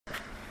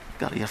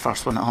Got your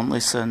first one at Huntly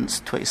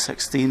since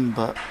 2016,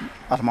 but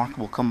a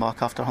remarkable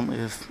comeback after Huntly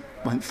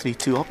went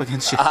 3-2 up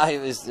against you. It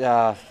was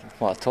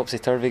what, a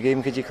topsy-turvy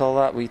game, could you call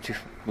that? We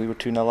were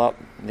 2-0 up,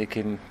 they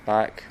came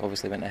back,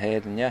 obviously went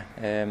ahead, and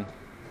in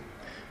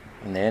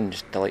the end,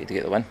 just delighted to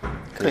get the win.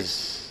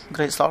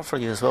 Great start for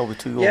you as well, with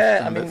 2 goals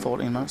in about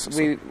 14 minutes or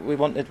so.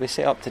 We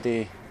set up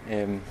today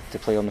to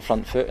play on the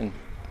front foot, and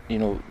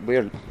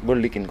we're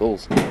leaking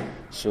goals,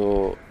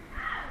 so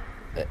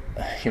it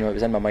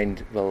was in my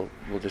mind, well,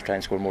 we'll just try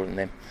and score more than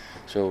them.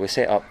 So we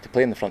set up to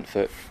play on the front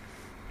foot,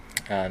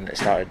 and it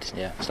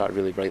started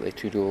really brightly.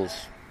 2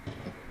 goals,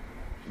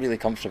 really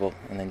comfortable,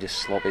 and then just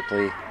sloppy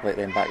play, let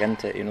them back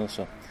into it,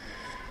 so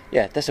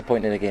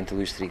disappointing again to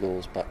lose 3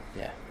 goals, but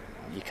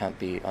you can't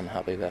be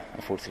unhappy with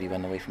a 4-3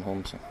 win away from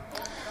home. So.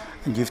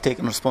 And you've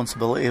taken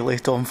responsibility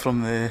late on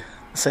from the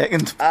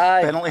second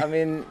penalty. I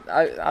mean,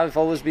 I've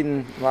always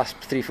been, last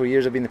 3-4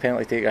 years I've been the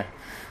penalty taker,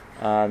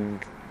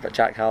 but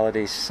Jack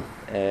Halliday's,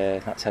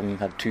 that's him,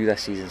 had 2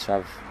 this season, so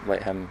I've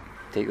let him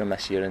take them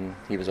this year, and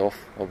he was off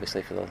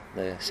obviously for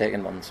the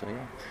second one, so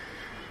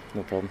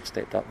no problem,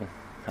 stepped up and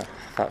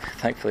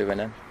thankfully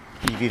went in.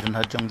 You've even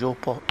had young Joe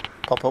pop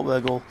up with a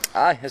goal.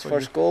 His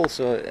first goal,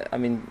 so I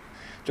mean,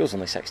 Joe's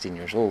only 16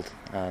 years old,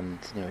 and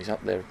he's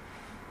up there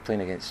playing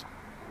against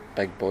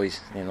big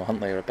boys.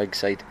 Huntly are a big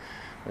side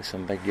with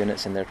some big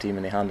units in their team,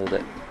 and he handled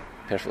it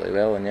perfectly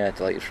well, and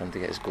delighted for him to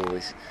get his goal.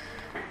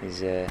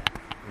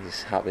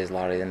 He's happy as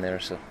Larry in there,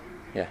 so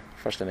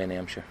first of many,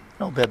 I'm sure.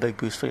 It'll be a big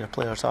boost for your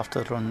players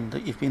after the run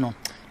that you've been on.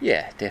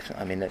 Yeah,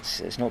 definitely. I mean,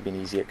 it's not been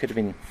easy. It could have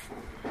been,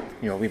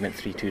 we went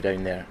 3-2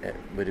 down there. It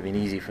would have been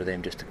easy for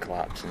them just to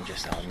collapse and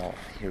just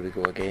here we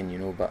go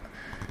again, but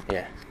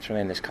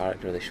tremendous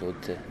character they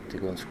showed to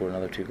go and score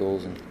another 2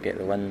 goals and get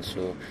the win.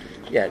 So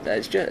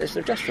they're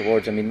just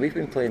rewards. I mean, we've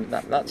been playing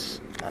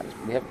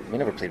we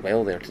never played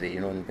well there today,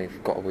 and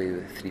we've got away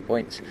with 3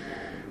 points.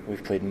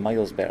 We've played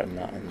miles better than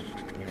that, and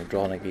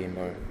drawn a game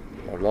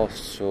or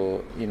lost.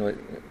 So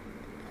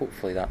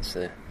hopefully that's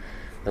the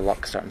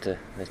luck starting to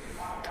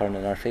turn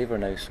in our favour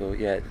now. So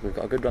we've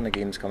got a good run of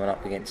games coming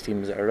up against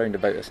teams that are around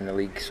about us in the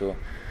league. So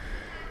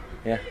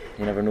you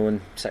never know,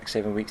 in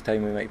 6-7 weeks'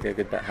 time we might be a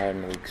good bit higher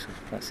in the league. So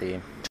that's the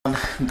aim.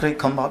 Great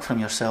comeback from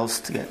yourselves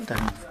to get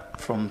down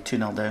from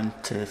 2-0 down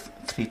to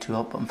 3-2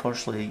 up.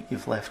 Unfortunately,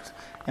 you've left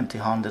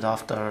empty-handed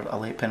after a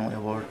late penalty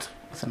award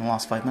within the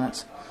last 5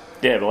 minutes.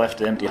 Yeah, we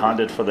left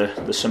empty-handed for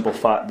the simple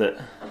fact that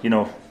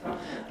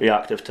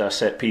reactive to a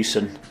set piece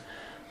and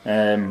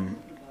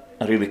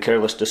a really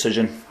careless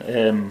decision,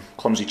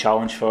 clumsy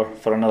challenge for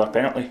another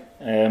penalty.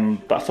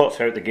 But I thought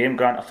throughout the game,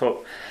 Grant, I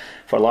thought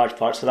for large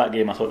parts of that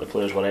game, I thought the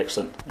players were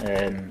excellent.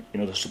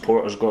 The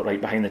supporters got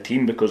right behind the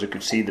team because they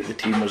could see that the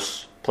team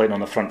was playing on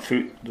the front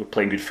foot. They were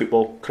playing good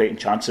football, creating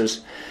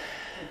chances.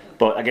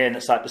 But again,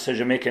 it's that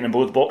decision making in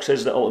both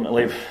boxes that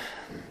ultimately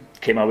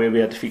came away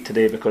with a defeat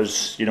today,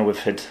 because we've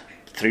had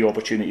 3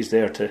 opportunities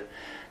there to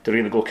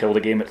really go kill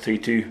the game at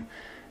 3-2.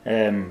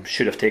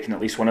 Should have taken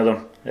at least one of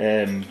them,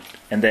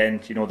 and then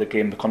the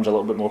game becomes a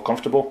little bit more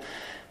comfortable.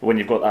 But when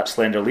you've got that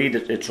slender lead,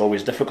 it's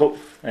always difficult.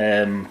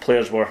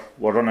 Players were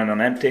running on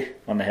empty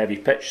on the heavy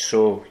pitch,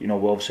 so we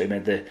obviously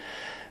made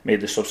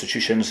the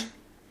substitutions.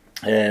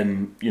 We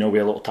had a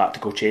little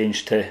tactical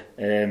change to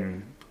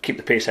keep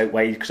the pace out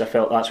wide, because I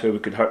felt that's where we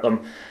could hurt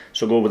them.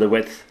 So go with the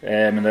width,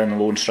 and then the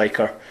lone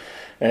striker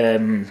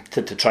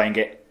to try and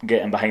get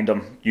in behind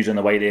them using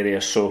the wide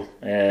areas. So,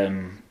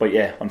 but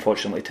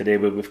unfortunately today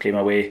we've came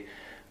away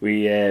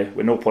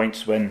with no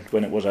points when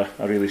it was a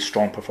really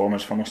strong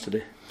performance from us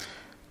today.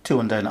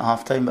 2-1 down at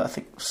half time, but I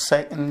think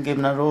second game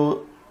in a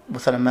row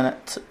within a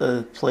minute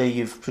of play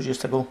you've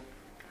produced a goal.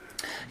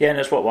 Yeah, and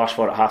that's what we asked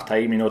for at half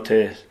time,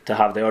 to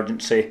have the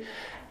urgency.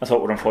 I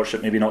thought we're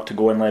unfortunate maybe not to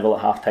go in level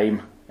at half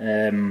time.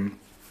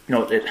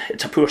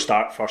 It's a poor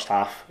start first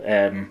half.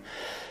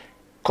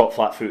 Caught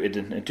flat-footed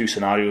in 2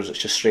 scenarios. It's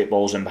just straight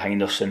balls in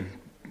behind us, and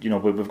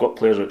we've got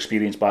players with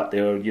experience back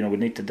there. We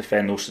need to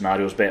defend those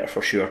scenarios better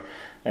for sure.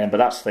 But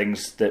that's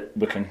things that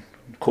we can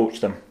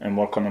coach them and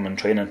work on them in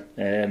training.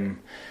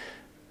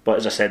 But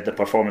as I said, the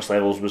performance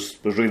levels was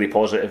really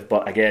positive.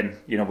 But again,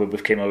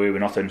 we've came away with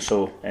nothing.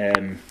 So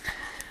they're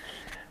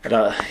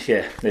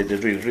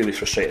really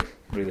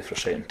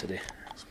frustrating today.